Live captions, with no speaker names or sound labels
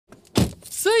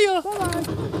ya. Bye-bye.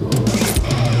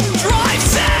 Drive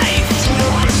safe!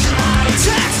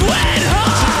 Text when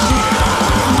home!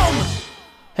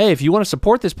 Hey, if you want to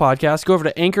support this podcast, go over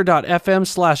to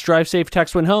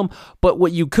anchor.fm/drive-safe-text-when-home. But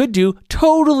what you could do,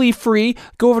 totally free,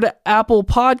 go over to Apple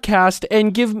Podcast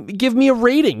and give me a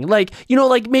rating. Like,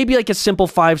 maybe like a simple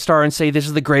 5-star and say this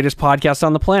is the greatest podcast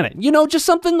on the planet. Just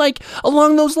something like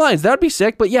along those lines. That would be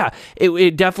sick. But yeah,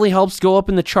 it definitely helps go up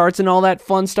in the charts and all that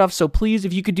fun stuff. So please,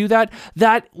 if you could do that,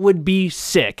 that would be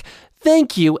sick.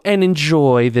 Thank you and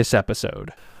enjoy this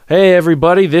episode. Hey,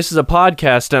 everybody, this is a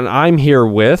podcast and I'm here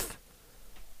with...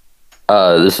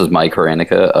 This is Mike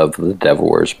Haranica of the Devil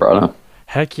Wears Prada.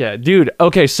 Heck yeah, dude.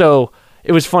 Okay, so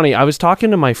it was funny. I was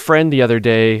talking to my friend the other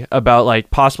day about like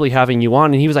possibly having you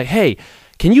on, and he was like, "Hey,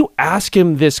 can you ask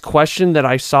him this question that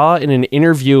I saw in an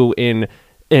interview in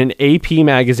an AP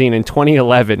magazine in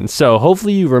 2011?" So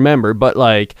hopefully you remember. But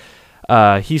like,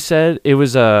 he said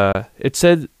it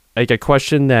said like a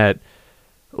question that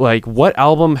like, what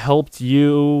album helped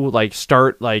you like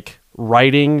start like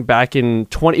writing back in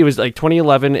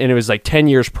 2011, and it was like 10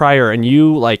 years prior, and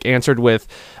you like answered with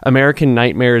American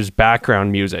Nightmare's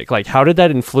background music. Like, how did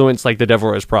that influence like the Devil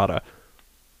Wears Prada?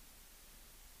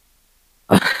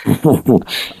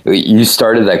 You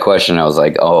started that question, I was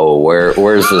like, oh,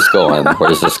 where's this going?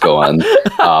 Where's this going?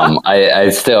 I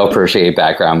still appreciate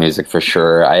background music for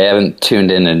sure. I haven't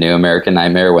tuned in to New American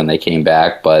Nightmare when they came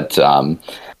back, but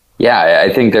yeah,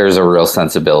 I think there's a real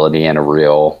sensibility and a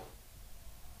real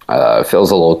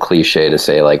feels a little cliche to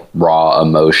say like raw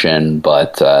emotion,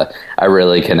 but I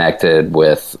really connected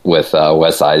with Wes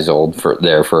Eisold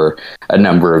for a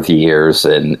number of years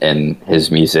in his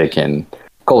music, and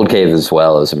Cold Cave as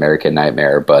well as American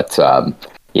Nightmare. But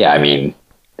yeah, I mean,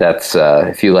 that's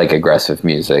if you like aggressive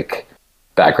music,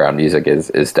 background music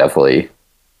is definitely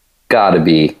gotta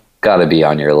be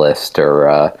on your list,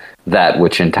 or that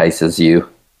which entices you.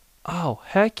 Oh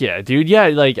heck yeah, dude! Yeah,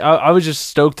 like I was just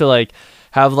stoked to like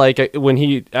have like when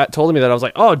he told me that, I was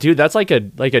like, oh dude, that's like a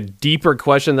deeper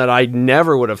question that I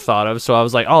never would have thought of. So I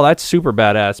was like, oh, that's super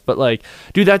badass. But like,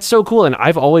 dude, that's so cool. And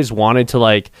I've always wanted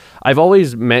to I've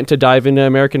always meant to dive into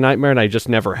American Nightmare, and I just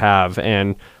never have.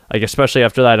 And like, especially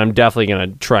after that, I'm definitely gonna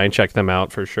try and check them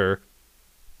out for sure.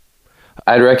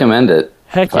 I'd recommend it.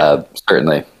 Heck yeah.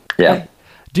 Certainly. Yeah.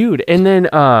 Dude, and then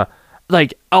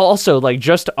like also like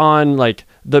just on like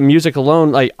the music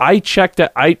alone, like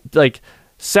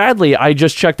sadly, I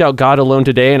just checked out God Alone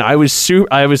today, and I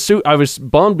was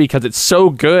bummed because it's so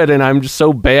good, and I'm just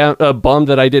so bummed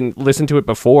that I didn't listen to it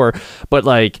before. But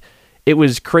like, it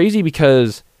was crazy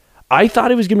because I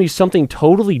thought it was gonna be something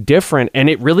totally different, and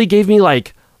it really gave me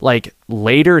like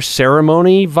later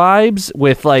Ceremony vibes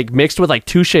with like mixed with like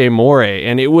Touche Amore,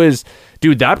 and it was,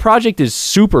 dude, that project is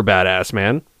super badass,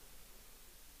 man.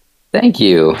 Thank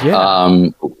you.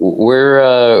 Yeah.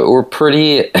 We're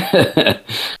pretty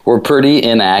we're pretty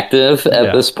inactive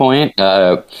at this point.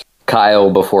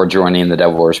 Kyle, before joining the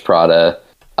Devil Wears Prada,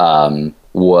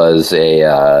 was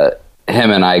him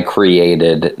and I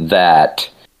created that,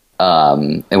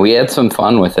 and we had some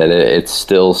fun with it. It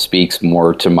still speaks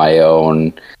more to my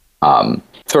own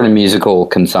sort of musical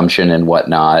consumption and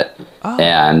whatnot. Oh.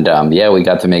 And yeah, we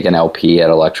got to make an LP at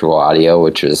Electro Audio,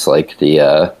 which is like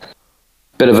the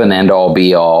bit of an end-all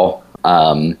be-all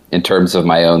in terms of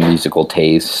my own musical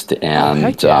taste.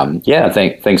 And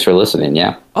thanks for listening.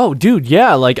 Yeah. Oh dude,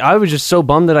 yeah, like I was just so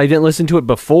bummed that I didn't listen to it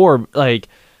before. Like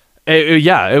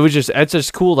it's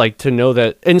just cool like to know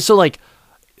that. And so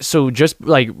just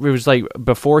like it was like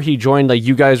before he joined, like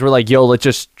you guys were like, yo, let's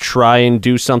just try and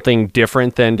do something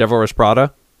different than Devil Wears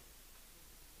Prada.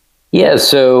 Yeah,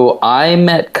 so I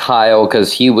met Kyle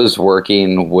because he was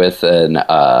working with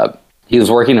he was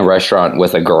working in a restaurant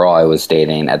with a girl I was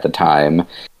dating at the time,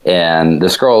 and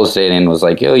this girl I was dating was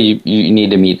like, "Yo, you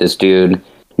need to meet this dude.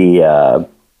 He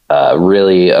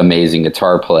really amazing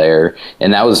guitar player."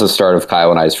 And that was the start of Kyle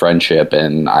and I's friendship.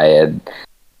 And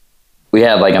we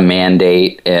had like a man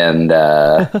date, and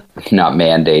not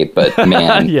mandate, but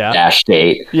dash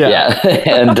date. Yeah.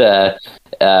 And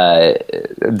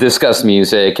discuss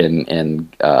music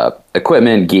and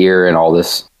equipment, gear, and all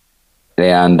this.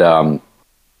 And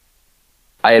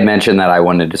I had mentioned that I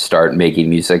wanted to start making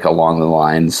music along the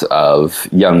lines of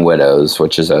Young Widows,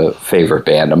 which is a favorite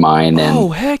band of mine. And, oh,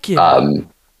 heck yeah.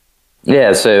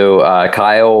 Yeah, so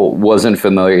Kyle wasn't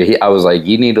familiar. I was like,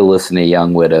 you need to listen to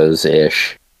Young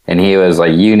Widows-ish. And he was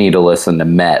like, you need to listen to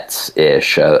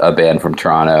Mets-ish, a band from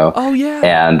Toronto. Oh, yeah.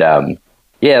 And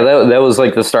yeah, that was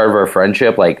like the start of our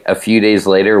friendship. Like a few days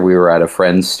later, we were at a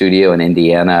friend's studio in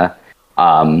Indiana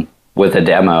with a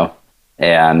demo.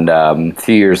 And a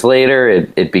few years later,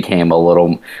 it became a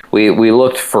little. We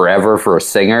looked forever for a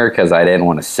singer because I didn't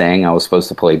want to sing. I was supposed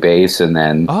to play bass, and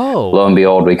then lo and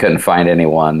behold, we couldn't find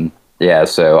anyone. Yeah,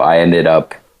 so I ended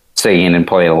up singing and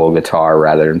playing a little guitar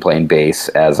rather than playing bass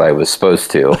as I was supposed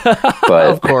to. But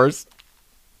of course,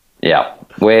 yeah,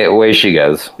 way she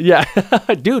goes. Yeah,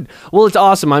 dude. Well, it's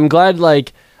awesome. I'm glad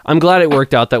it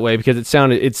worked out that way because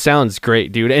it sounds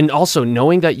great, dude. And also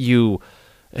knowing that you.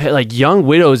 Like Young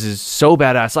Widows is so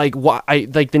badass. Like why?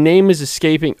 Like the name is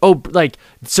escaping. Oh, like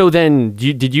so. Then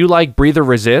did you like Breathe or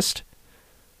Resist?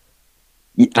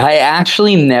 I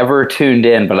actually never tuned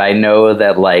in, but I know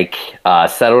that like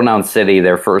Settle Down City,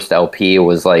 their first LP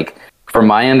was like, from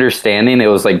my understanding, it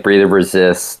was like Breathe or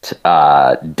Resist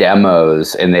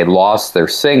demos, and they lost their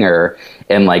singer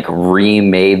and like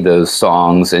remade those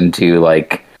songs into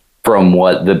like. From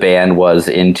what the band was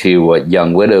into what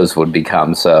Young Widows would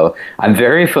become. So I'm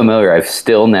very familiar. I've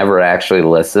still never actually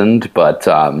listened, but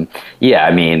yeah,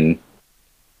 I mean,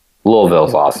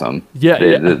 Louisville's awesome.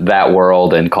 Yeah, that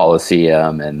world and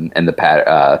Coliseum and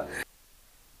the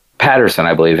Patterson,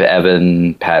 I believe,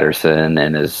 Evan Patterson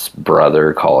and his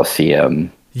brother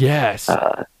Coliseum. Yes.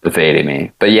 Evading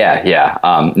me. But yeah.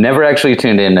 Never actually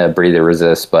tuned in to Breathe or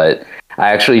Resist, but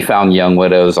I actually found Young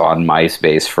Widows on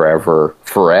MySpace forever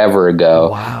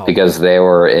ago. Wow. Because they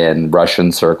were in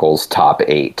Russian Circle's top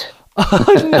 8.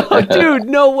 No, dude,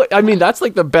 no way. I mean, that's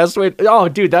like the best way. Oh,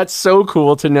 dude, that's so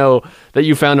cool to know that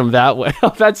you found them that way.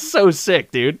 That's so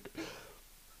sick, dude.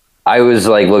 I was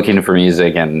like looking for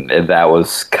music, and that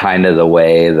was kind of the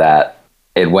way that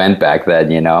it went back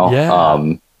then, you know?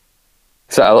 Yeah.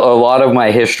 So a lot of my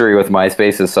history with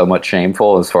MySpace is somewhat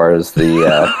shameful as far as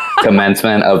the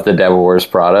commencement of The Devil Wears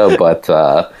Prada, but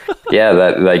yeah,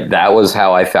 that was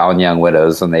how I found Young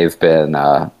Widows, and they've been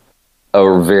a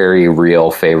very real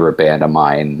favorite band of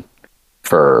mine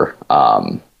for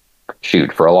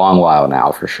for a long while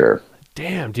now, for sure.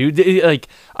 Damn, dude! Like,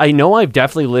 I know I've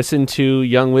definitely listened to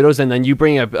Young Widows, and then you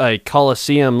bring up like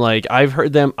Coliseum. Like, I've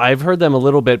heard them a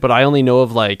little bit, but I only know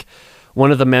of like. One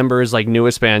of the members, like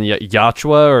newest band,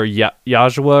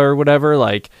 Yajwa or whatever,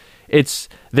 like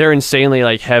they're insanely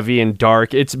like heavy and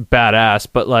dark. It's badass,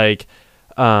 but like,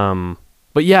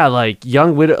 but yeah, like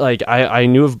Young Widow, like I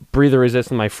knew of Breathe or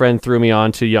Resist, and my friend threw me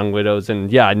on to Young Widows,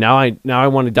 and yeah, now I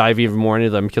want to dive even more into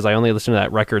them because I only listened to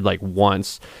that record like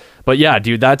once. But yeah,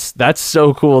 dude, that's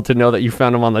so cool to know that you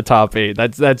found them on the top 8.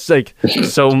 That's like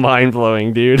so mind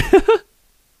blowing, dude.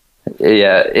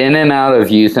 Yeah, in and out of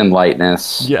Youth and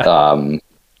Lightness. Yeah.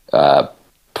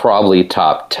 Probably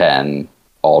top 10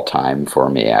 all time for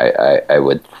me. I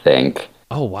would think.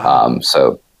 Oh wow.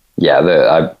 So yeah,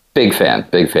 I'm big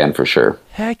fan for sure.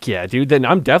 Heck yeah, dude. Then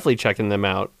I'm definitely checking them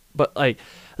out. But like,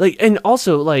 and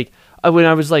also like when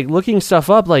I was like looking stuff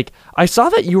up, like I saw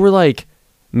that you were like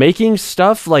making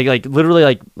stuff like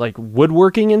literally like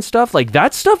woodworking and stuff. Like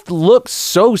that stuff looks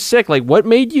so sick. Like what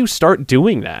made you start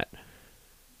doing that?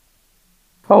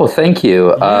 Oh, thank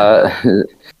you. Yeah.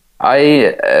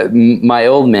 My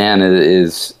old man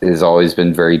is always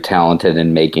been very talented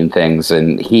in making things,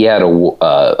 and he had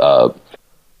a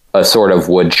sort of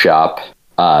wood shop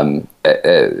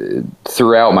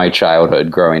throughout my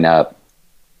childhood growing up,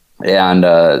 and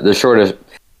the sort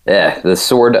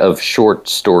of short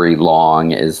story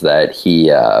long is that he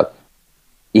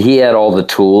had all the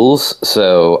tools.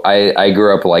 So I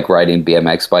grew up like riding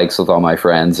BMX bikes with all my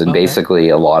friends, and basically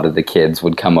a lot of the kids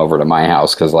would come over to my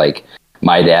house because like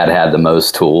my dad had the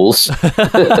most tools.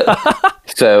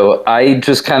 So I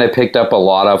just kind of picked up a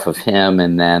lot off of him.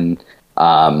 And then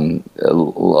a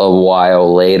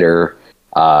while later,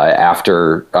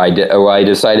 after I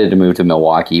decided to move to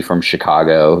Milwaukee from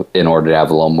Chicago in order to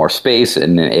have a little more space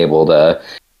and able to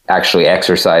actually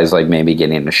exercise, like maybe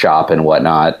getting a shop and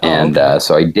whatnot.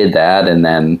 So I did that, and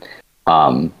then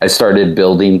I started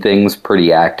building things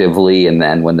pretty actively. And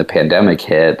then when the pandemic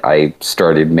hit, I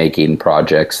started making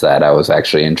projects that I was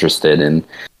actually interested in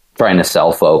trying to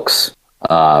sell folks.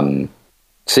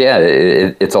 So yeah,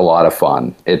 it's a lot of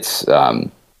fun. It's I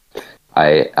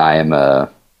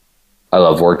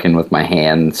love working with my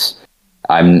hands.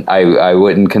 I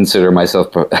wouldn't consider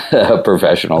myself a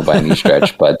professional by any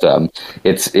stretch, but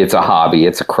it's a hobby.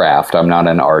 It's a craft. I'm not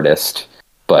an artist,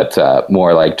 but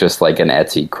more like just like an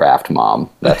Etsy craft mom.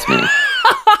 That's me.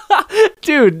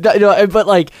 Dude, but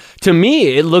like to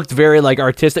me, it looked very like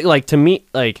artistic. Like to me,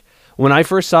 like when I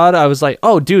first saw it, I was like,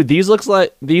 oh, dude, these look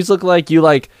like you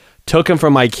like took them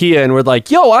from IKEA and were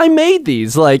like, yo, I made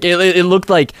these. Like it looked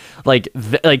like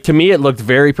to me, it looked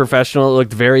very professional. It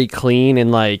looked very clean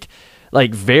and like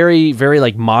very, very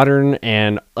like modern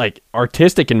and like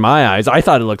artistic in my eyes. I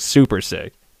thought it looked super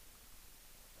sick.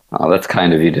 Oh, that's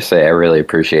kind of you to say. I really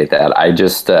appreciate that. I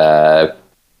just, yeah,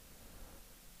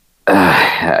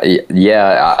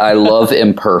 I love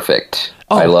Imperfect.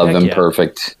 Oh, I love heck yeah.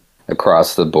 Imperfect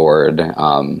across the board.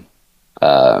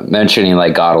 Mentioning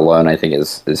like God Alone, I think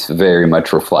is very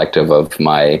much reflective of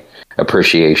my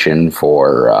appreciation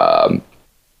for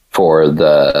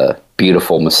the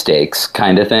beautiful mistakes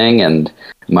kind of thing, and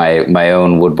my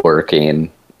own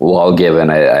woodworking. Well,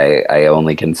 given I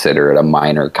only consider it a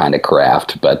minor kind of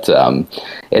craft, but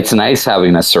it's nice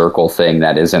having a circle thing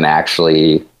that isn't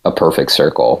actually a perfect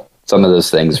circle. Some of those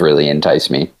things really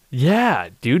entice me. Yeah,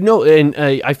 dude. No, and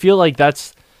I feel like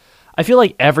I feel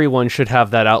like everyone should have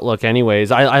that outlook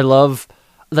anyways. I love,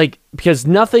 like, because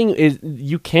nothing is,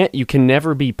 you can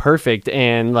never be perfect,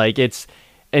 and like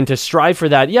and to strive for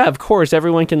that, yeah, of course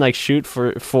everyone can like shoot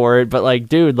for it, but like,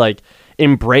 dude, like,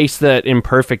 embrace that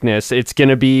imperfectness. It's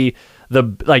gonna be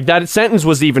like that sentence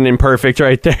was even imperfect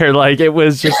right there. Like, it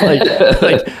was just like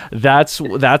like that's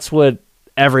what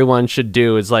everyone should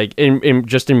do, is like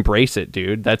just embrace it,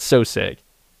 dude. That's so sick.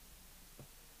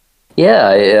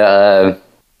 Yeah,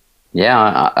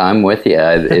 I'm with you.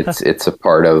 It's a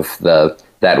part of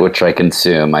that which I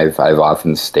consume. I've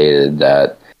often stated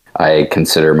that I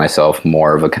consider myself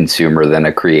more of a consumer than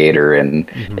a creator in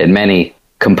many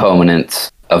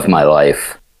components of my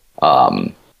life,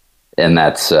 and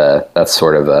that's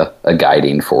sort of a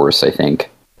guiding force, I think.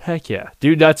 Heck yeah,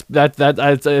 dude. That's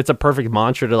it's a perfect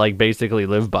mantra to like basically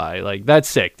live by. Like, that's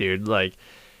sick, dude. Like,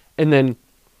 and then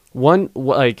one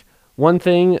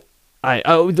thing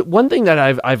one thing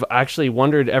that I've actually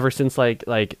wondered ever since like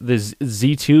the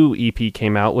Z2 EP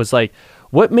came out was like,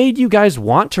 what made you guys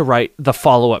want to write the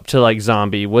follow up to like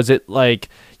Zombie? Was it like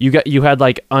you had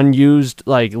like unused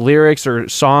like lyrics or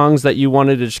songs that you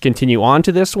wanted to just continue on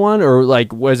to this one, or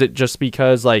like was it just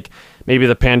because like maybe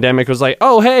the pandemic was like,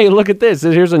 oh hey, look at this,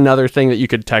 here's another thing that you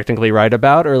could technically write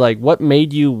about, or like what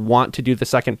made you want to do the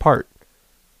second part?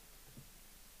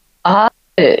 I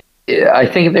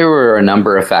think there were a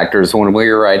number of factors. When we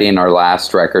were writing our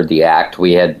last record, The Act,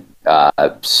 we had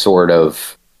sort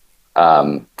of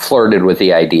flirted with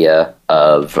the idea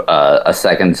of a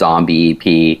second Zombie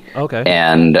EP. Okay.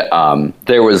 And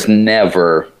there was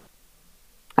never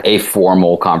a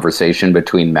formal conversation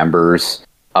between members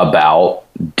about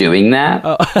doing that.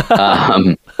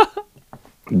 Oh.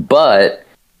 But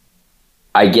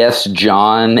I guess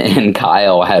John and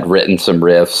Kyle had written some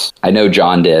riffs. I know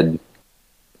John did.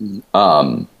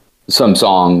 Some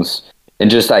songs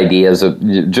and just ideas of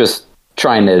just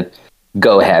trying to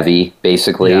go heavy,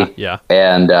 basically. Yeah.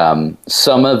 And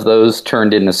some of those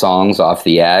turned into songs off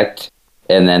The Act,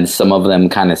 and then some of them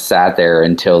kind of sat there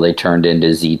until they turned into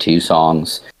Z2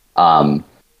 songs.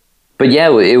 But yeah,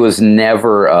 it was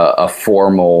never a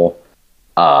formal,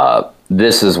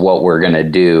 this is what we're going to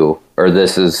do, or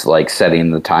this is like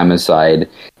setting the time aside.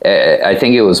 I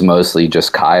think it was mostly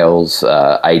just Kyle's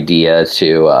idea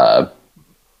to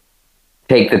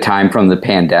take the time from the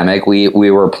pandemic. We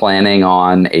were planning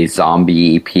on a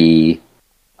Zombie EP.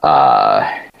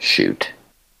 Shoot,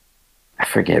 I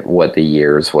forget what the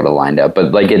years would have lined up,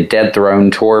 but like a Dead Throne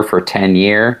tour for 10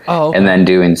 year, okay. And then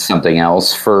doing something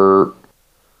else for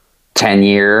 10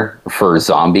 year for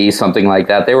Zombie, something like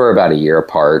that. They were about a year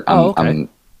apart. Okay. I'm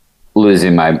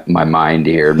losing my mind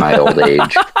here in my old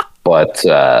age. But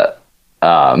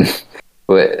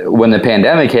when the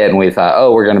pandemic hit and we thought,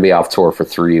 oh, we're going to be off tour for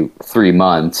three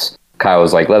months, Kyle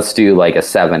was like, let's do like a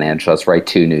 7-inch. Let's write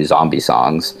 2 new Zombie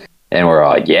songs. And we're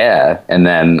like, yeah. And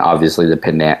then obviously the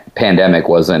pandemic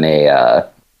wasn't a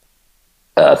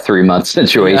 3-month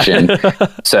situation.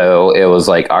 So it was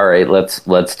like, all right,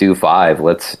 let's do 5.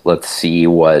 Let's see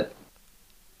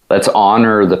let's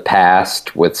honor the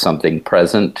past with something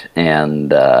present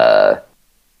and up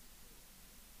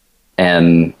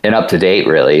to date,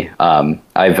 really.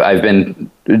 I've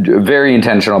been very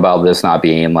intentional about this not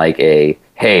being like hey,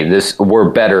 we're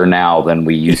better now than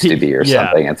we used to be or Yeah.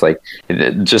 something. It's like,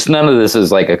 just none of this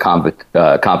is like a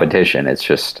competition. It's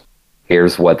just,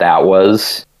 here's what that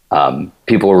was.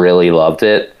 People really loved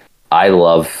it. I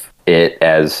love it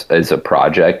as a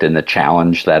project and the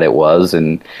challenge that it was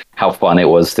and how fun it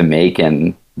was to make.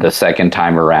 And the second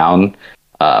time around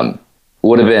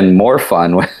would have been more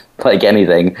fun with, like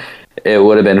anything. It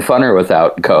would have been funner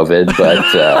without COVID, but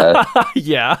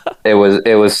Yeah. it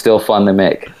was still fun to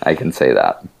make. I can say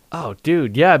that. Oh,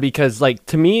 dude, yeah, because like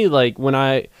to me, like when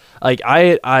I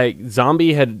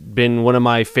Zombie had been one of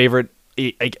my favorite,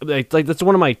 like that's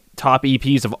one of my top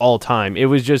EPs of all time. It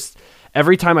was just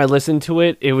every time I listened to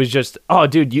it, it was just, oh,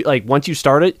 dude, you like once you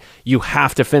start it, you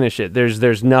have to finish it.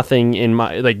 There's nothing in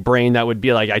my like brain that would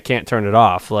be like I can't turn it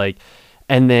off. Like,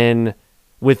 and then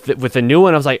with the new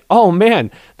one, I was like, oh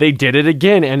man, they did it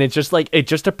again. And it's just like, it's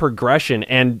just a progression.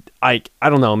 And I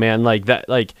don't know, man, like that,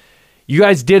 like you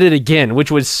guys did it again,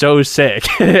 which was so sick.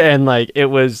 And like, it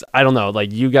was, I don't know,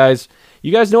 like you guys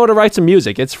know how to write some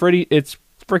music. It's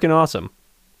freaking awesome.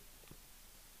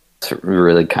 It's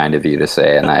really kind of you to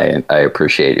say, and I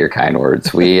appreciate your kind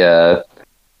words. We've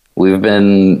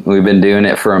been doing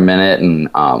it for a minute, and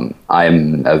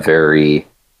I'm a very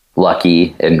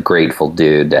lucky and grateful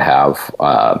dude to have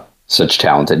such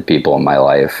talented people in my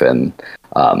life, and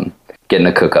getting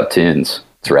to cook up tunes.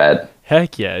 It's rad.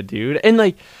 Heck yeah, dude. And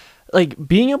like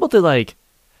being able to like,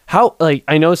 how, like,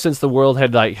 I know since the world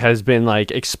has been like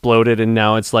exploded and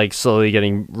now it's like slowly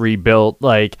getting rebuilt,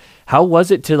 like how was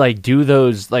it to like do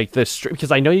those, like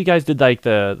because I know you guys did like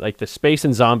the Space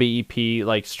and Zombie EP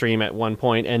like stream at one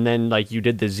point, and then like you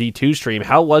did the Z2 stream.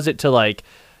 How was it to like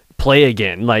play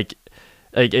again? Like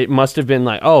it must have been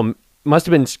like, must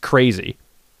have been crazy.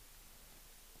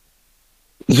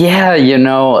 Yeah,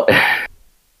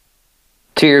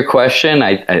 to your question,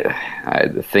 I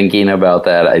thinking about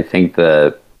that, I think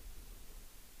it's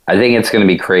going to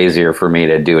be crazier for me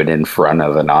to do it in front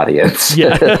of an audience.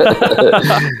 Yeah.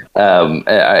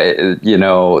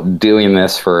 Doing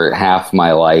this for half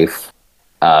my life,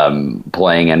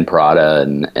 playing in Prada,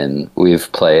 and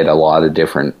we've played a lot of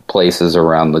different places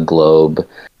around the globe,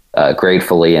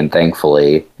 gratefully and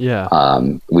thankfully. Yeah.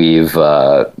 We've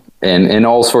in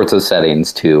all sorts of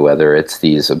settings too, whether it's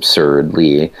these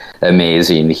absurdly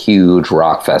amazing, huge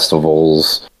rock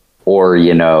festivals, or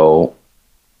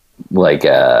like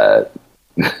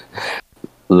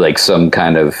like some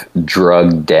kind of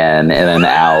drug den in an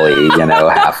alley,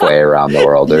 halfway around the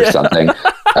world or something.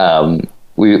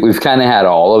 We've kind of had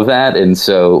all of that, and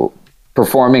so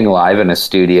performing live in a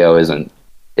studio isn't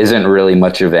really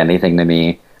much of anything to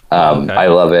me. Okay. I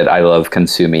love it. I love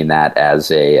consuming that as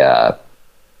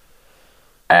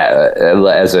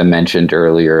as I mentioned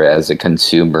earlier, as a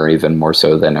consumer, even more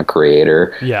so than a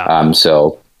creator. Yeah.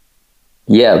 So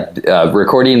yeah,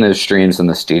 recording those streams in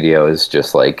the studio is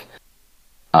just like,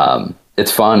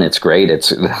 it's fun. It's great.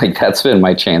 It's like, that's been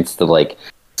my chance to like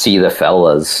see the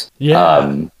fellas.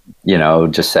 Yeah.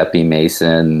 Giuseppe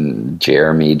Mason,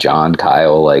 Jeremy, John,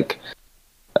 Kyle, like,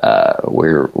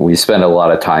 we spend a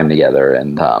lot of time together,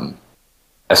 and,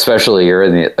 especially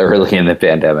early in the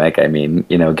pandemic. I mean,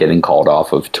 getting called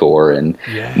off of tour in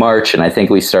March, and I think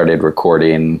we started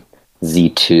recording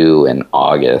Z2 in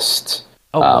August.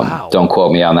 Oh, wow. Don't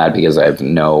quote me on that because I have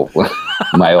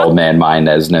my old man mind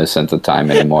has no sense of time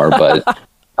anymore. But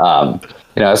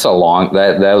that's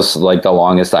that was like the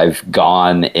longest I've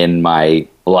gone in my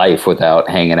life without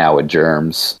hanging out with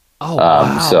Germs. Oh,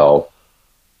 wow. So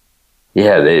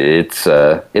yeah,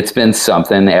 it's been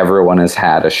something. Everyone has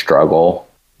had a struggle.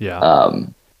 Yeah.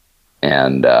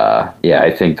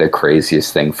 I think the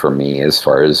craziest thing for me, as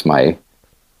far as my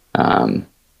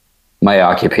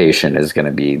occupation, is going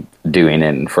to be doing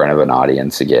it in front of an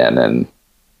audience again, and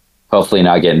hopefully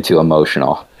not getting too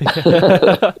emotional.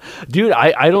 Dude,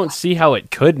 I don't see how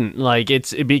it couldn't. Like,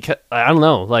 because I don't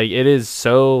know, like it is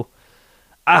so,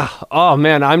 oh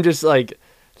man, I'm just like,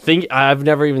 I've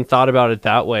never even thought about it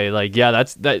that way. Like, yeah,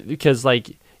 that's because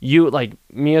like you, like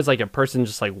me as like a person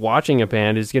just like watching a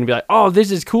band is going to be like, oh, this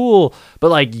is cool. But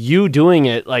like you doing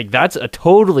it, like that's a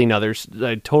total another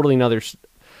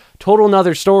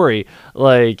story.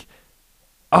 Like,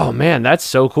 oh man, that's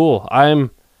so cool. I'm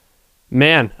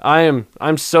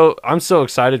so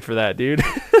excited for that, dude.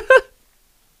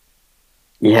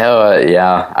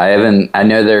 Yeah. I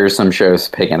know there are some shows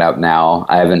picking up now.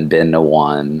 I haven't been to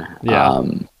one. Yeah.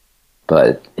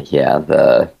 But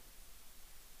yeah,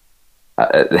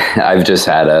 I've just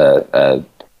had a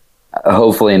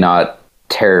hopefully not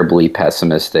terribly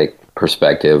pessimistic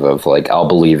perspective of like, I'll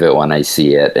believe it when I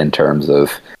see it, in terms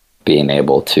of being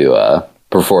able to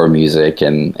perform music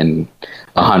in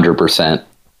 100%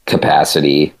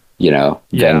 capacity,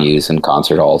 venues and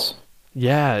concert halls.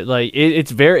 Yeah, like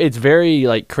it's very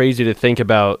like crazy to think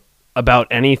about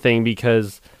anything,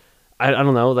 because I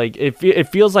don't know, like it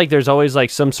feels like there's always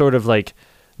like some sort of like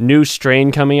new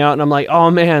strain coming out, and I'm like, oh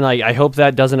man, like I hope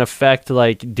that doesn't affect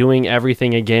like doing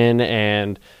everything again.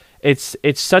 And it's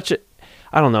such a,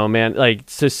 I don't know, man, like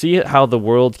to see how the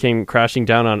world came crashing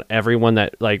down on everyone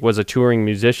that like was a touring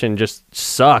musician just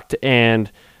sucked.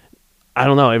 And I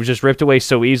don't know, it was just ripped away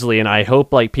so easily. And I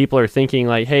hope like people are thinking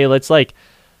like, hey, let's like,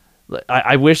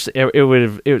 I wish it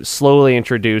would slowly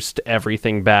introduced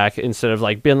everything back, instead of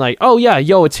like being like, oh yeah,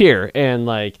 yo, it's here. And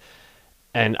like,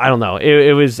 and I don't know,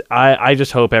 it was, I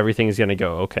just hope everything's going to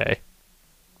go okay.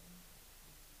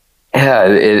 Yeah,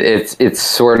 it's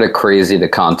sort of crazy to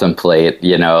contemplate,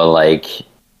 like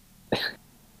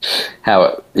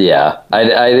I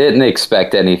didn't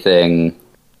expect anything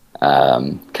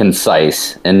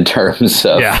concise in terms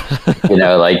of,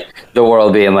 like the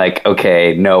world being like,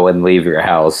 okay, no one leave your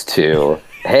house, to,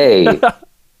 hey,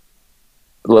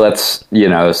 let's,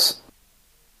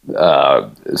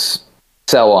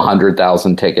 sell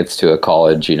 100,000 tickets to a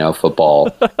college,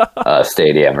 football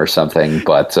stadium or something.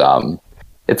 But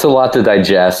it's a lot to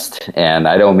digest, and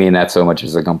I don't mean that so much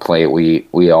as a complaint.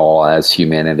 We all, as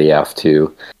humanity, have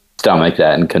to stomach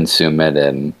that and consume it,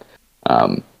 and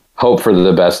hope for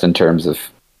the best in terms of,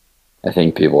 I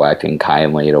think, people acting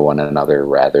kindly to one another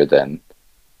rather than,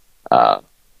 I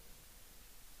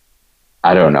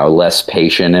don't know, less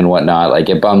patient and whatnot. Like,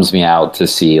 it bums me out to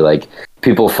see, like,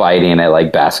 people fighting at,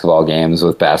 like, basketball games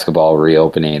with basketball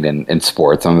reopening in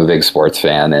sports. I'm a big sports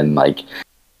fan, and, like,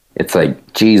 it's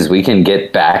like, geez, we can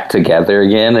get back together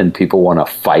again, and people want to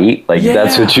fight. Like,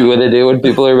 that's what you want to do when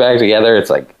people are back together.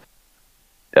 It's like,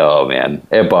 oh, man,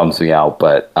 it bums me out.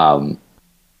 But, not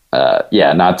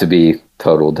to be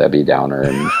total Debbie Downer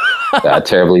and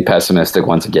terribly pessimistic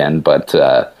once again, but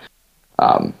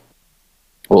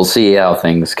we'll see how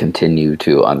things continue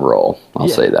to unroll. I'll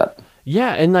say that.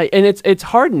 Yeah, and it's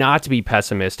hard not to be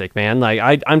pessimistic, man.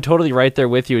 Like, I'm totally right there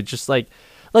with you. It's just like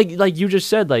you just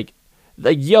said, like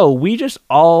yo, we just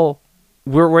all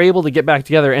we're able to get back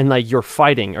together, and like, you're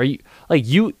fighting. Are you like,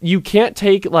 you can't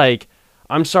take, like,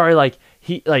 I'm sorry, like,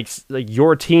 he like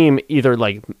your team either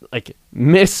like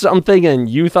missed something and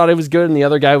you thought it was good and the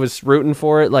other guy was rooting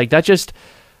for it. Like, that just,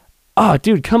 oh,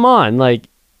 dude, come on, like,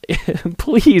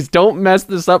 please don't mess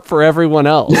this up for everyone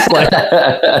else. Like,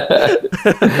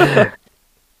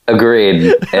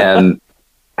 agreed. And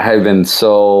I've been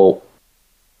so,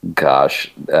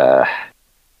 gosh,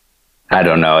 I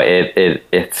don't know.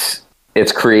 It's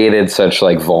created such,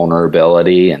 like,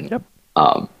 vulnerability and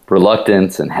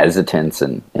reluctance and hesitance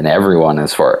in everyone,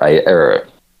 as far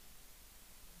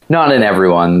not in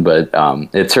everyone, but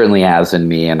it certainly has in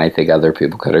me, and I think other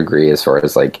people could agree, as far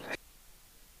as, like,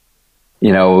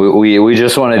 we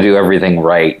just want to do everything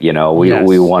right.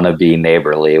 We want to be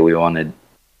neighborly. We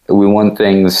want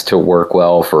things to work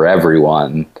well for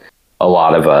everyone. A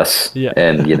lot of us,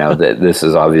 and that this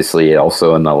is obviously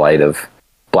also in the light of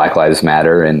Black Lives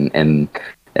Matter and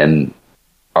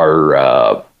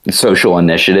our social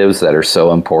initiatives that are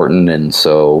so important and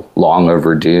so long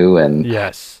overdue. And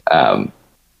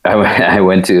I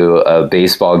went to a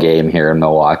baseball game here in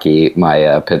Milwaukee.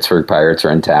 My Pittsburgh Pirates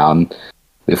are in town.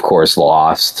 We, of course,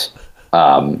 lost.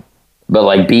 But,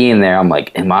 like, being there, I'm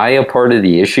like, am I a part of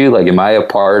the issue? Like, am I a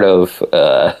part of,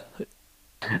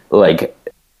 like,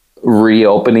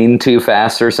 reopening too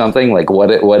fast or something? Like,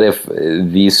 what if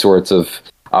these sorts of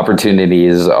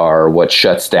opportunities are what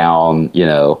shuts down,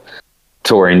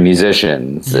 touring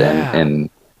musicians and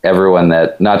everyone,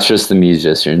 that, not just the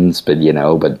musicians, but,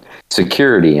 but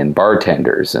security and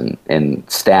bartenders and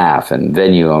staff and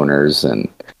venue owners. And,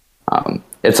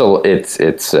 it's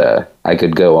I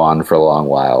could go on for a long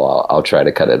while. I'll try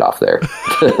to cut it off there.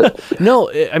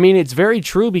 No, I mean, it's very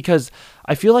true, because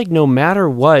I feel like no matter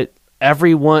what,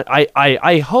 everyone,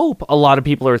 I hope a lot of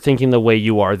people are thinking the way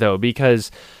you are, though,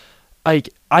 because, like,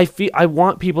 I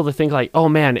want people to think, like, oh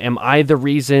man, am I the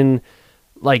reason,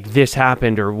 like, this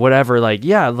happened or whatever? Like,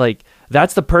 yeah, like,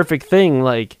 that's the perfect thing.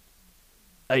 Like,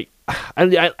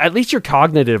 at least you're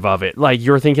cognitive of it. Like,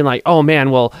 you're thinking, like, oh man,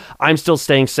 well, I'm still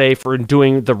staying safe or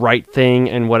doing the right thing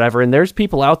and whatever. And there's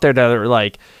people out there that are,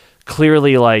 like,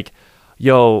 clearly like,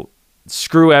 yo,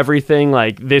 screw everything.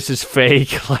 Like, this is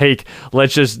fake. Like,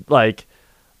 let's just, like,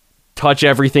 touch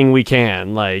everything we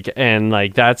can. Like, and,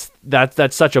 like, that's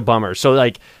such a bummer. So,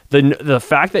 like, the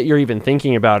fact that you're even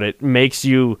thinking about it makes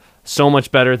you so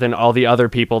much better than all the other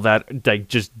people that, like,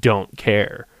 just don't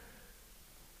care.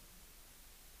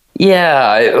 Yeah,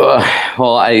 I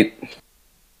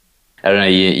don't know.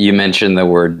 You mentioned the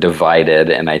word divided,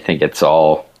 and I think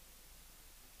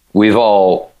we've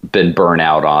all been burnt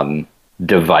out on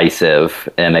divisive,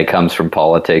 and it comes from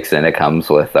politics, and it comes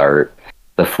with the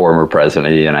former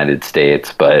president of the United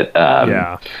States. But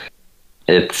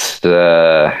it's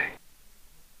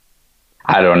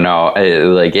I don't know.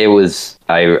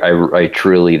 I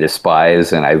truly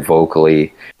despise, and I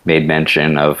vocally made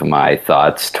mention of my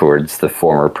thoughts towards the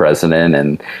former president,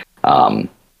 and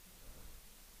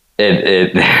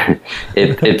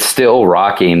it's still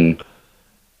rocking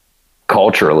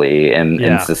culturally and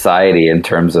in society in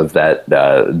terms of that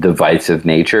divisive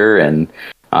nature. And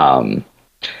I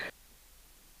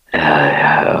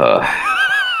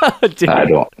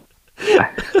don't.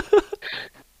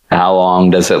 How long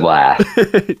does it last?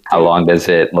 How long does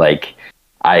it, like,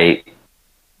 I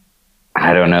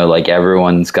don't know, like,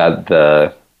 everyone's got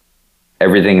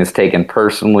everything is taken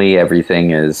personally.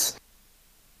 Everything is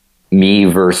me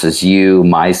versus you,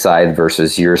 my side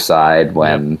versus your side.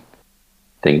 When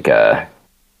I think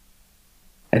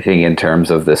in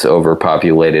terms of this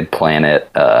overpopulated planet,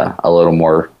 a little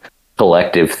more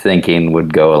collective thinking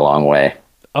would go a long way.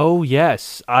 Oh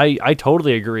yes, I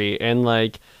totally agree. And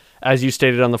like as you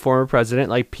stated on the former president,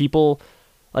 like people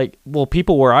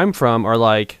people where I'm from are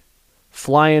like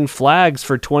flying flags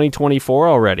for 2024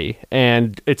 already,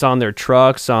 and it's on their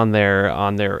trucks, on their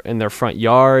in their front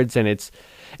yards, and it's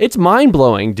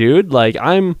mind-blowing, dude. Like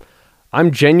I'm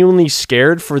genuinely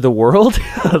scared for the world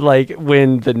like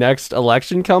when the next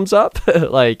election comes up.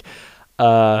 Like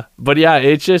but yeah,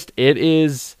 it's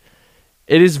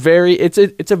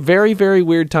a very, very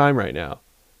weird time right now.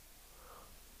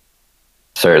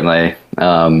 Certainly.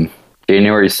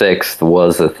 January 6th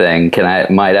was a thing.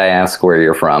 Might I ask where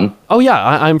you're from? Oh yeah,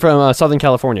 I'm from Southern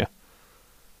California.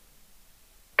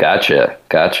 Gotcha.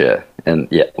 And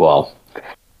yeah, well,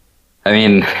 I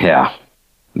mean, yeah,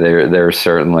 there's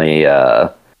certainly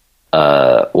I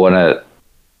love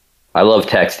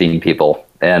texting people,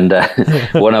 and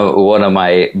one of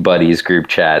my buddies' group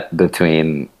chat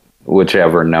between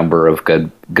whichever number of good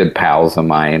pals of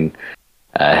mine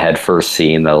had first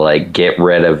seen the like get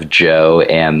rid of Joe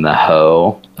and the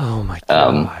hoe. Oh my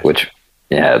god! Which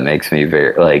it makes me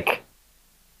very like.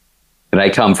 And I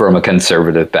come from a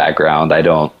conservative background. I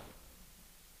don't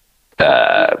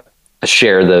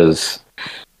share those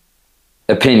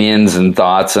opinions and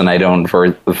thoughts, and I don't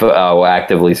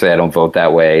actively say I don't vote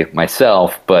that way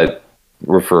myself, but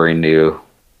referring to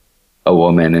a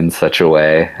woman in such a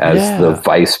way as the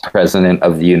vice president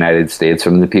of the United States,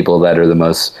 from the people that are the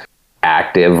most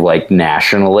active, like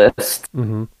nationalists,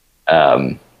 it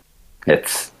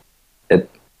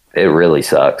really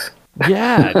sucks.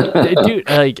 Yeah, dude,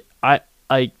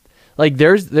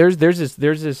 there's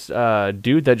this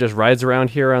dude that just rides around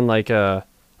here on like a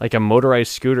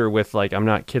motorized scooter with like, I'm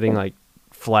not kidding, like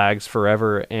flags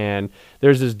forever, and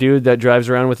there's this dude that drives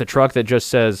around with a truck that just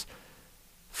says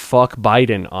fuck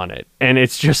Biden on it, and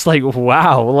it's just like,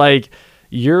 wow, like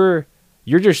you're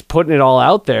just putting it all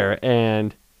out there,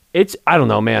 and it's, I don't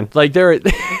know, man, like there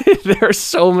are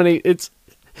so many,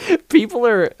 people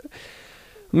will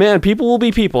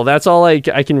be people. That's all I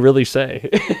can really say.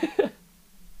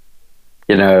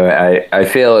 You know, I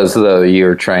feel as though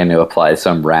you're trying to apply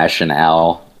some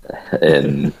rationale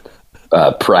and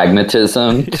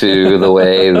pragmatism to the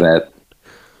way that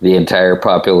the entire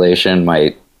population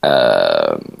might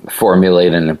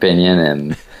formulate an opinion,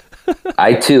 and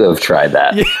I too have tried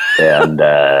that, and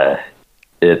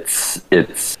it's.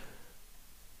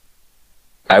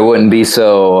 I wouldn't be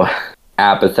so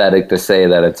apathetic to say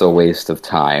that it's a waste of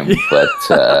time, but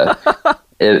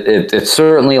it's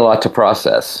certainly a lot to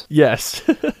process. Yes,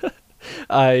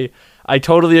 I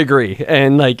totally agree,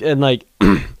 and like.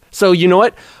 So you know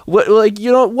what,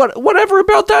 whatever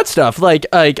about that stuff. Like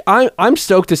I'm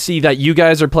stoked to see that you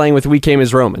guys are playing with We Came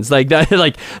as Romans. Like that.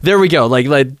 Like there we go.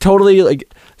 Like totally like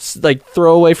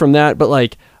throw away from that. But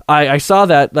like I saw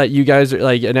that you guys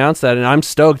like announced that, and I'm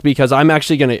stoked because I'm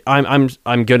actually I'm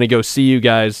gonna go see you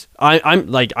guys.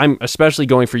 I'm especially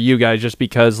going for you guys just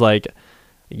because like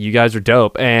you guys are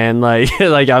dope, and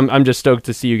like I'm just stoked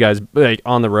to see you guys like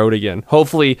on the road again.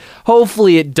 Hopefully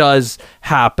it does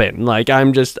happen. Like I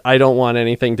don't want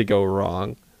anything to go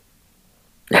wrong.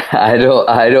 I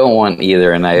don't want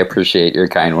either, and I appreciate your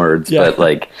kind words, but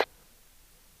like,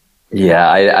 yeah,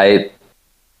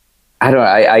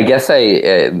 I guess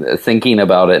thinking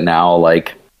about it now,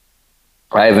 like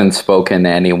I haven't spoken to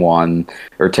anyone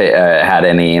or had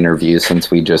any interviews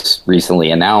since we just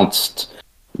recently announced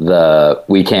the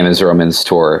We Came as Romans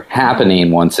tour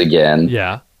happening once again.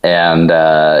 Yeah. And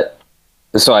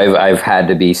so I've had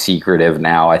to be secretive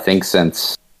now, I think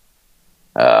since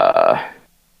oh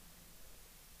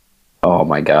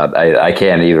my god, I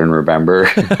can't even remember.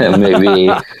 Maybe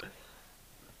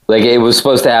like it was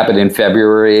supposed to happen in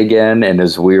February again, and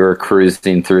as we were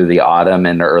cruising through the autumn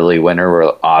and early winter, we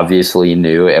obviously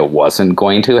knew it wasn't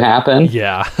going to happen.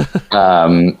 Yeah.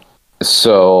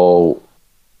 So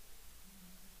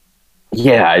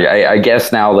yeah, I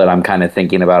guess now that I'm kind of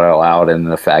thinking about it aloud,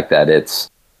 and the fact that it's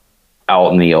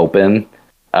out in the open,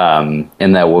 and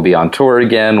that we'll be on tour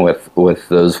again with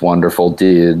those wonderful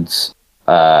dudes,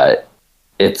 it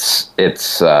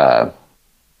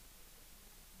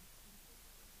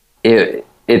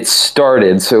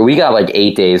started. So we got like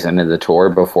 8 days into the tour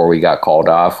before we got called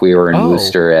off. We were in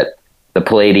Worcester at the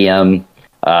Palladium.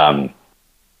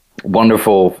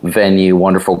 Wonderful venue,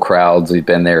 wonderful crowds. We've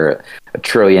been there a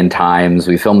trillion times.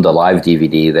 We filmed a live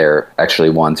DVD there actually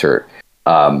once, or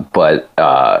but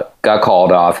got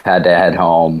called off, had to head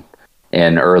home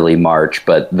in early March.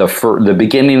 But the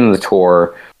beginning of the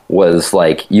tour was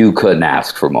like, you couldn't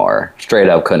ask for more. Straight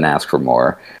up couldn't ask for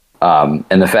more.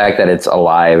 And the fact that it's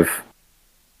alive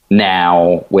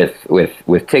now with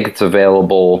tickets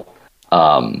available,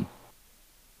 and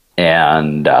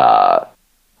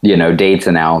dates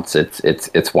announced,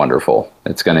 it's wonderful.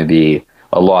 It's going to be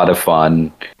a lot of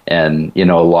fun, and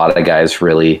a lot of guys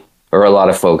really, or a lot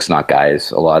of folks, not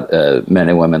guys, a lot men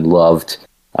and women loved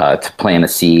to plant a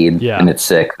seed. Yeah. And it's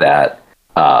sick that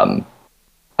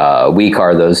we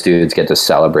car those dudes get to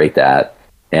celebrate that,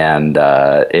 and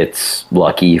it's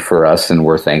lucky for us, and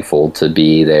we're thankful to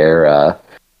be there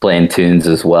playing tunes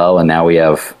as well. And now we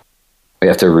have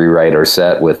to rewrite our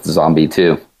set with Zombie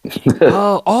 2.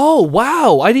 oh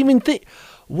wow, I didn't even think.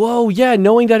 Whoa, yeah,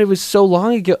 knowing that it was so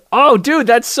long ago. Oh dude,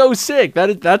 that's so sick.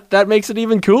 That makes it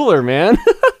even cooler, man.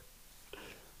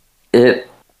 We'll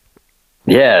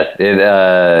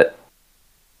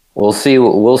see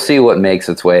what makes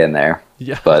its way in there.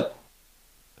 Yeah. But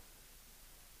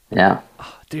yeah.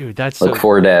 Dude, that's look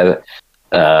forward to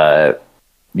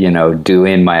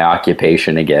doing my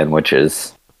occupation again, which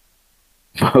is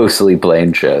mostly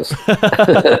playing shows.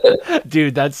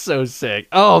 Dude, that's so sick.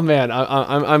 Oh man,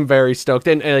 I'm very stoked,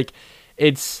 and like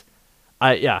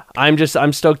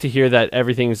I'm stoked to hear that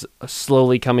everything's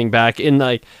slowly coming back in,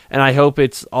 like, and I hope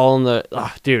it's all in the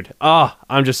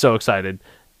I'm just so excited.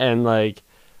 And like,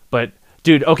 but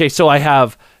dude, okay, so I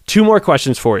have 2 more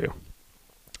questions for you.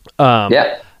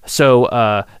 Yeah.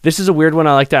 So this is a weird one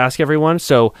I like to ask everyone.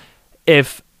 So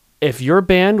if your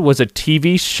band was a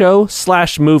TV show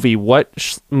 / movie,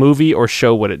 what movie or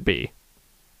show would it be?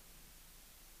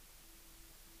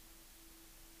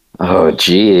 Oh,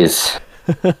 geez.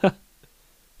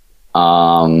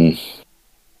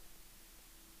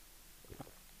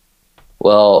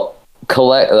 Well,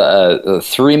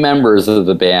 3 members of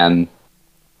the band,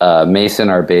 Mason,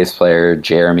 our bass player,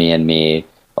 Jeremy, and me,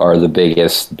 are the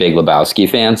biggest Big Lebowski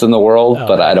fans in the world,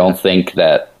 but I don't think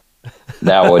that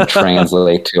would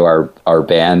translate to our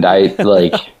band.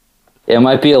 It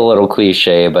might be a little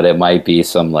cliche, but it might be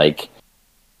some like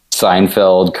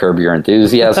Seinfeld, Curb Your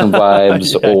Enthusiasm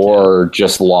vibes, or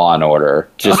just Law and Order,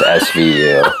 just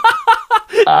SVU.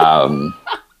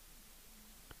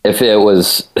 If it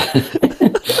was,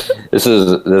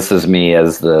 this is me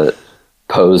as the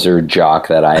poser jock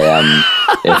that I am.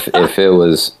 If it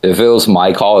was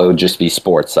my call, it would just be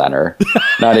Sports Center,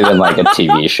 not even like a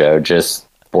TV show, just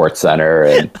Sports Center.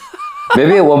 And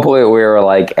maybe at one point we were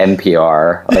like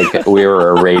NPR, like we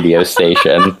were a radio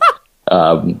station.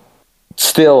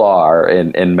 Still are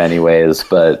in many ways,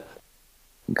 but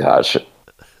gosh,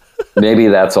 maybe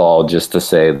that's all just to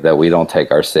say that we don't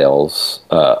take ourselves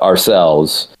all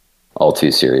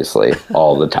too seriously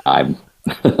all the time.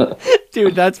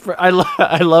 Dude, I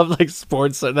love like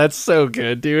sports. That's so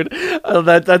good, dude.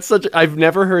 That's such. I've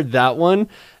never heard that one,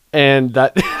 and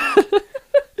that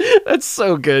that's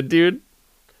so good, dude.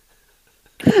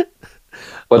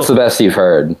 What's the best you've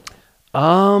heard?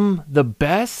 The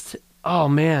best. Oh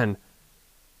man.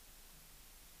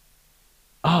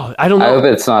 Oh, I don't know. I hope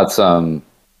it's not some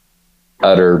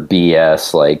utter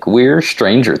BS like we're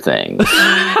Stranger Things.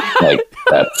 Like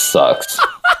that sucks.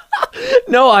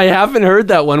 No, I haven't heard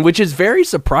that one, which is very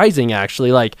surprising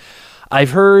actually. Like I've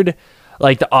heard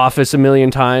like The Office a million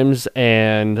times,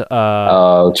 and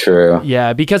oh, true.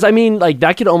 Yeah, because I mean like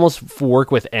that could almost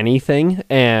work with anything.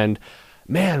 And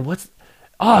man,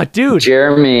 dude.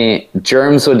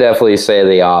 Germs would definitely say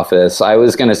The Office. I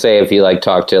was gonna say if you like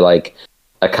talk to like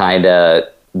a kind of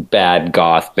bad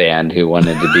goth band who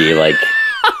wanted to be like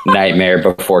Nightmare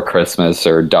Before Christmas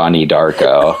or Donnie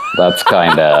Darko, that's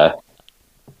kind of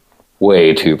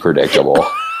way too predictable.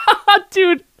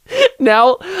 Dude,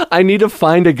 now I need to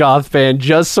find a goth band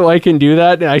just so I can do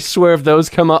that. And I swear if those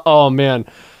come up, oh man,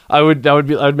 that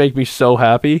would make me so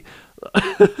happy.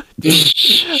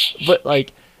 But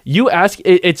like, you ask,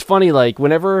 it's funny, like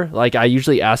whenever like I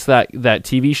usually ask that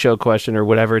TV show question or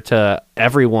whatever to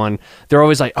everyone, they're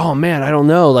always like, oh man, I don't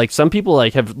know. Like some people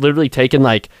like have literally taken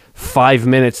like 5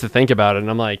 minutes to think about it, and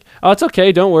I'm like, oh, it's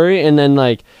okay, don't worry. And then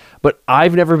like, but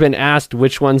I've never been asked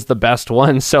which one's the best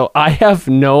one, so I have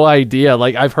no idea.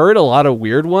 Like I've heard a lot of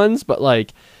weird ones, but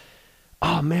like,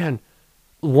 oh man,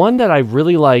 one that I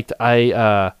really liked,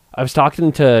 I was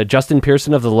talking to Justin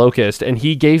Pearson of The Locust, and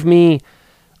he gave me,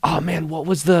 oh man, what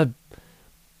was he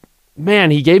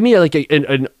gave me like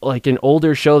an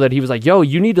older show that he was like, yo,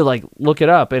 you need to like look it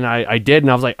up. And I did. And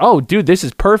I was like, oh dude, this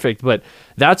is perfect. But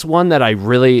that's one that I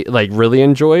really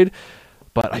enjoyed,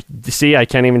 but I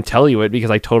can't even tell you it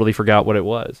because I totally forgot what it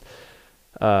was.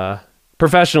 But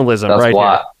Professionalism, That's right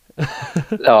why.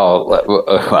 Oh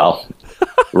well,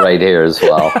 right here as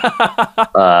well.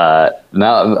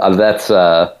 No,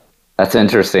 that's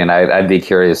interesting. I'd be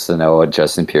curious to know what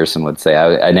Justin Pearson would say.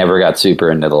 I never got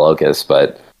super into the Locusts,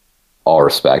 but all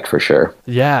respect for sure.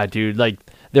 Yeah, dude, like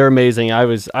they're amazing. I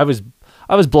was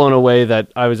blown away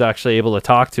that I was actually able to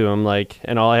talk to him, like,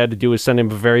 and all I had to do was send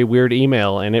him a very weird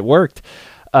email and it worked.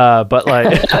 But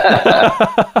like,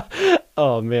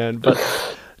 oh man, but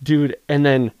dude, and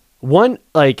then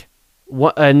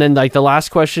and then the last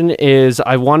question is,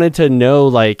 I wanted to know,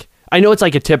 like, I know it's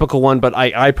like a typical one, but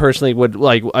I personally would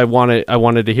like, I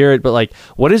wanted to hear it, but like,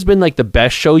 what has been like the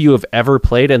best show you have ever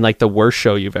played and like the worst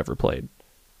show you've ever played?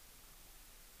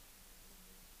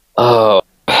 Oh,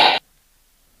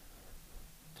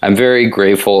 I'm very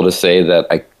grateful to say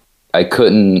that I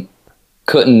couldn't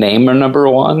name a number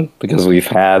one, because we've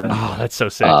had that's so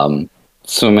sick.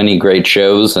 So many great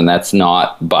shows, and that's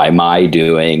not by my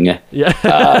doing. Yeah.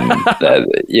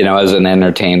 As an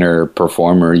entertainer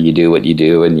performer, you do what you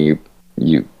do, and you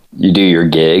do your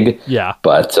gig. Yeah.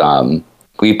 But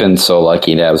we've been so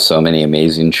lucky to have so many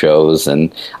amazing shows,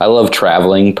 and I love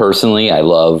traveling personally. I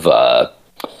love,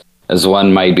 as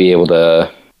one might be able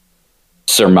to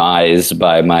surmise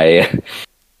by my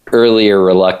earlier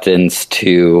reluctance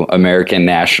to American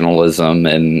nationalism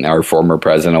and our former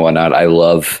president and whatnot, I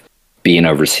love being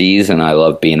overseas and I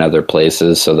love being other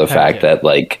places. So the fact that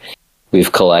like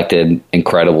we've collected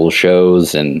incredible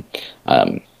shows in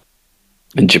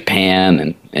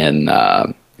Japan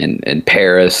and in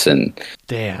Paris and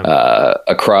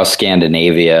across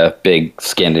Scandinavia, big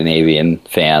Scandinavian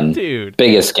fan, dude,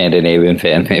 biggest Scandinavian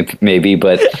fan maybe,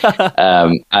 but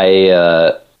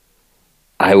I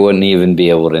wouldn't even be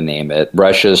able to name it.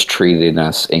 Russia's treating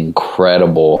us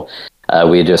incredible.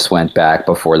 We just went back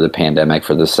before the pandemic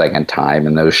for the second time,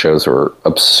 and those shows were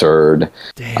absurd.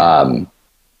 I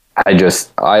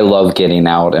love getting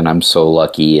out, and I'm so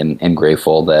lucky and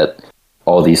grateful that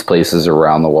all these places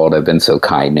around the world have been so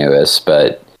kind to us.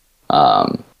 But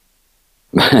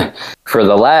for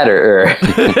the latter,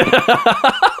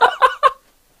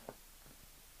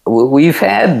 we've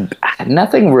had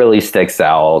nothing really sticks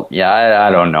out. Yeah,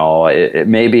 I don't know.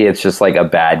 Maybe it's just like a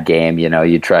bad game.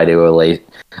 You try to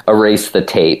erase the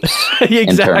tapes exactly.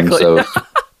 in terms of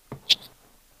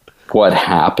what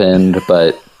happened,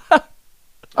 but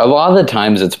a lot of the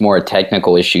times it's more a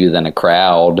technical issue than a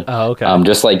crowd. Oh, okay.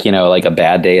 Just like, like a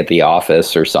bad day at the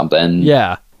office or something.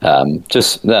 Yeah.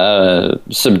 Just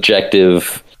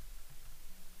subjective,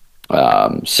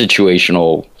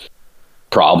 situational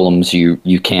problems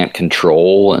you can't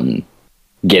control, and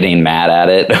getting mad at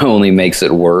it only makes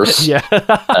it worse. Yeah.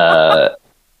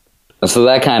 So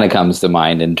that kind of comes to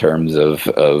mind in terms of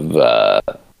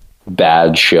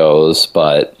bad shows.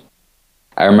 But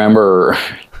I remember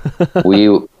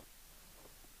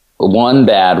one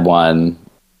bad one.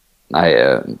 I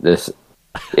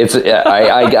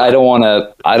don't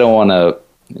want to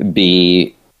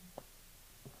be,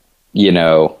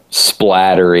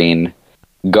 splattering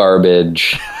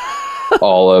garbage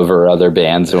all over other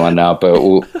bands and whatnot,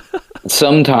 but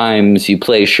sometimes you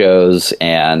play shows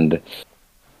and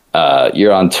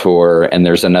you're on tour and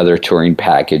there's another touring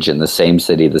package in the same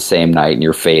city the same night, and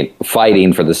you're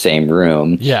fighting for the same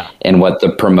room. Yeah. And what the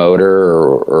promoter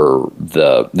or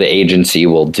the agency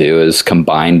will do is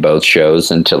combine both shows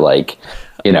into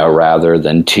rather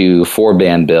than 2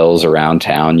 4-band bills around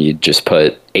town, you just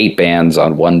put 8 bands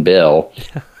on one bill.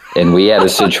 And we had a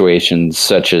situation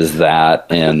such as that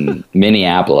in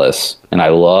Minneapolis, and I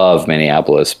love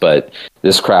Minneapolis, but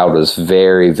this crowd was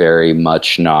very, very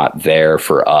much not there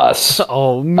for us.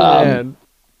 Oh, man.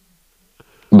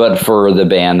 But for the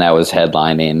band that was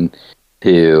headlining,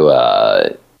 who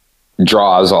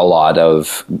draws a lot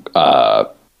of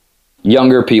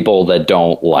younger people that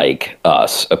don't like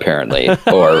us, apparently,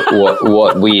 or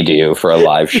what we do for a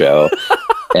live show.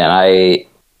 And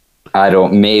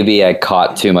maybe I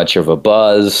caught too much of a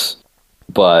buzz,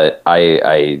 but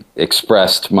I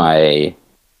expressed my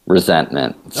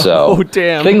resentment. So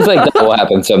things like that will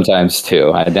happen sometimes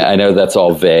too. I know that's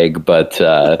all vague, but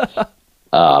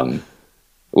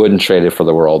wouldn't trade it for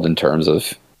the world in terms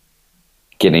of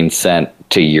getting sent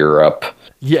to Europe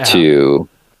to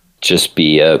just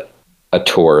be a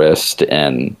tourist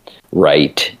and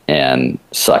write and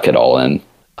suck it all in.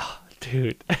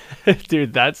 Dude,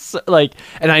 that's like,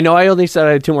 and I know I only said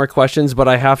I had 2 more questions, but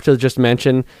I have to just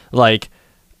mention,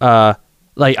 I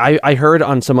heard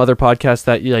on some other podcasts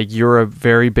that you're a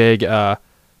very big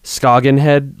Scoggin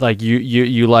head. Like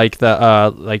you like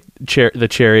the the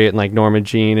Chariot and like Norma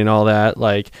Jean and all that.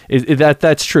 Like is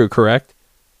that's true, correct?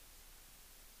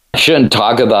 I shouldn't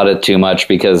talk about it too much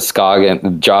because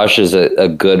Josh is a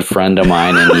good friend of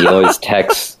mine, and he always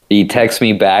texts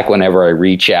me back whenever I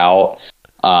reach out.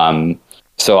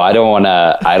 So I don't want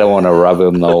to rub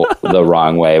him the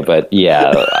wrong way, but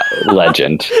yeah,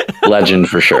 legend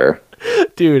for sure,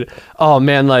 dude. Oh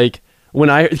man, like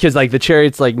because like the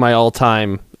Chariot's like my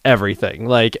all-time everything,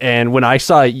 like, and when I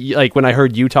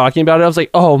heard you talking about it, I was like,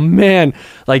 oh man,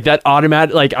 like that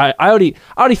automatic, like I already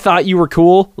thought you were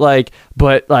cool, like,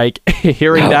 but like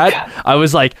hearing that, God. I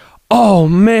was like, oh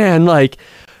man, like,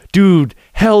 dude,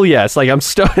 hell yes, like I'm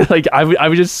like I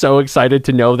was just so excited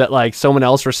to know that like someone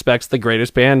else respects the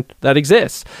greatest band that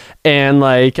exists. And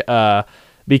like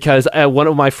because one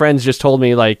of my friends just told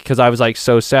me, like, because I was like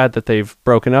so sad that they've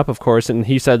broken up, of course, and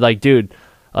he said like, dude,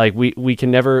 like we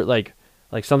can never like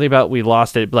something about we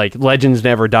lost it, like legends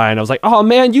never die. And I was like, oh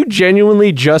man, you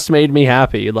genuinely just made me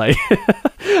happy, like.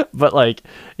 But like,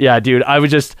 yeah, dude,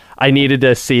 I needed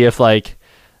to see if like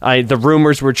the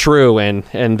rumors were true,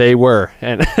 and they were,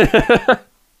 and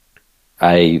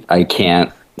I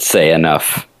can't say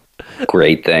enough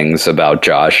great things about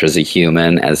Josh as a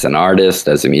human, as an artist,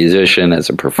 as a musician, as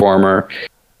a performer.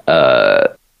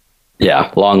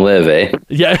 Yeah, long live, eh?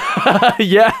 Yeah.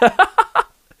 Yeah.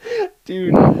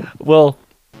 Dude, well,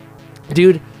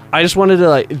 dude, I just wanted to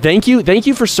like thank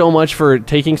you for so much for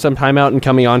taking some time out and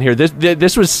coming on here.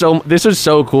 This was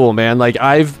so cool, man. Like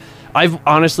I've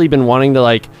honestly been wanting to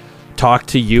like talk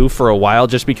to you for a while,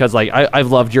 just because like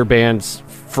I've loved your bands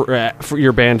for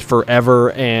your band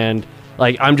forever, and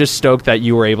like I'm just stoked that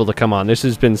you were able to come on. This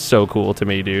has been so cool to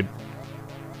me, dude.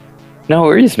 No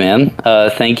worries, man.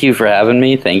 Thank you for having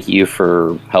me. Thank you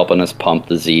for helping us pump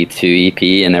the Z2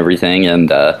 EP and everything. And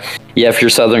yeah, if you're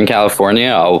Southern California,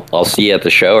 I'll see you at the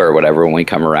show or whatever when we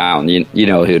come around. You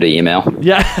know who to email.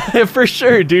 Yeah, for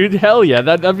sure, dude. Hell yeah,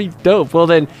 that'd be dope. Well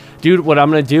then, dude, what I'm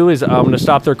gonna do is I'm gonna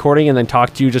stop the recording and then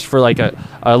talk to you just for like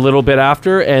a little bit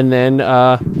after, and then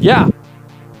yeah.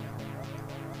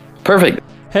 Perfect.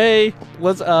 Hey,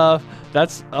 what's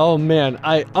that's, oh man,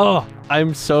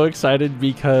 I'm so excited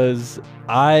because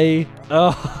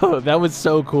that was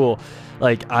so cool.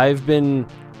 Like I've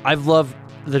loved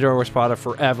the Doorway Spada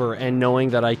forever, and knowing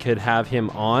that I could have him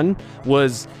on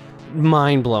was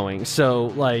mind blowing. So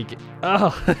like,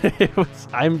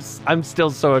 I'm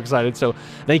still so excited. So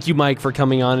thank you, Mike, for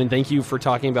coming on, and thank you for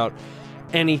talking about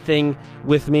anything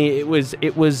with me. It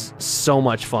was so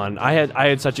much fun. I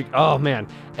had such a, oh man,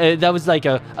 that was like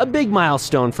a big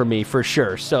milestone for me, for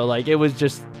sure. So like it was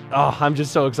just, I'm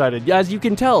just so excited, as you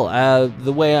can tell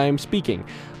the way I'm speaking.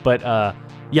 But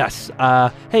yes,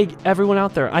 hey everyone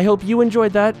out there, I hope you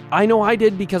enjoyed that. I know I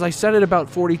did, because I said it about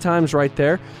 40 times right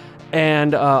there.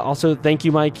 And also thank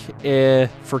you, Mike,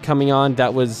 for coming on.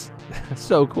 That was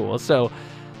so cool. So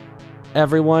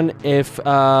everyone, if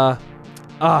I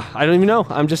don't even know.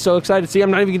 I'm just so excited. See,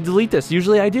 I'm not even going to delete this.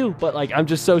 Usually I do, but like, I'm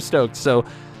just so stoked. So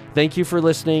thank you for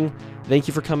listening. Thank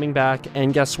you for coming back.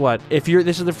 And guess what? If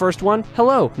this is the first one,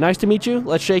 hello. Nice to meet you.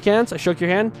 Let's shake hands. I shook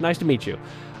your hand. Nice to meet you.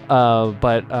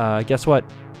 But guess what?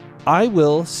 I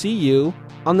will see you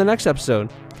on the next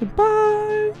episode. Goodbye.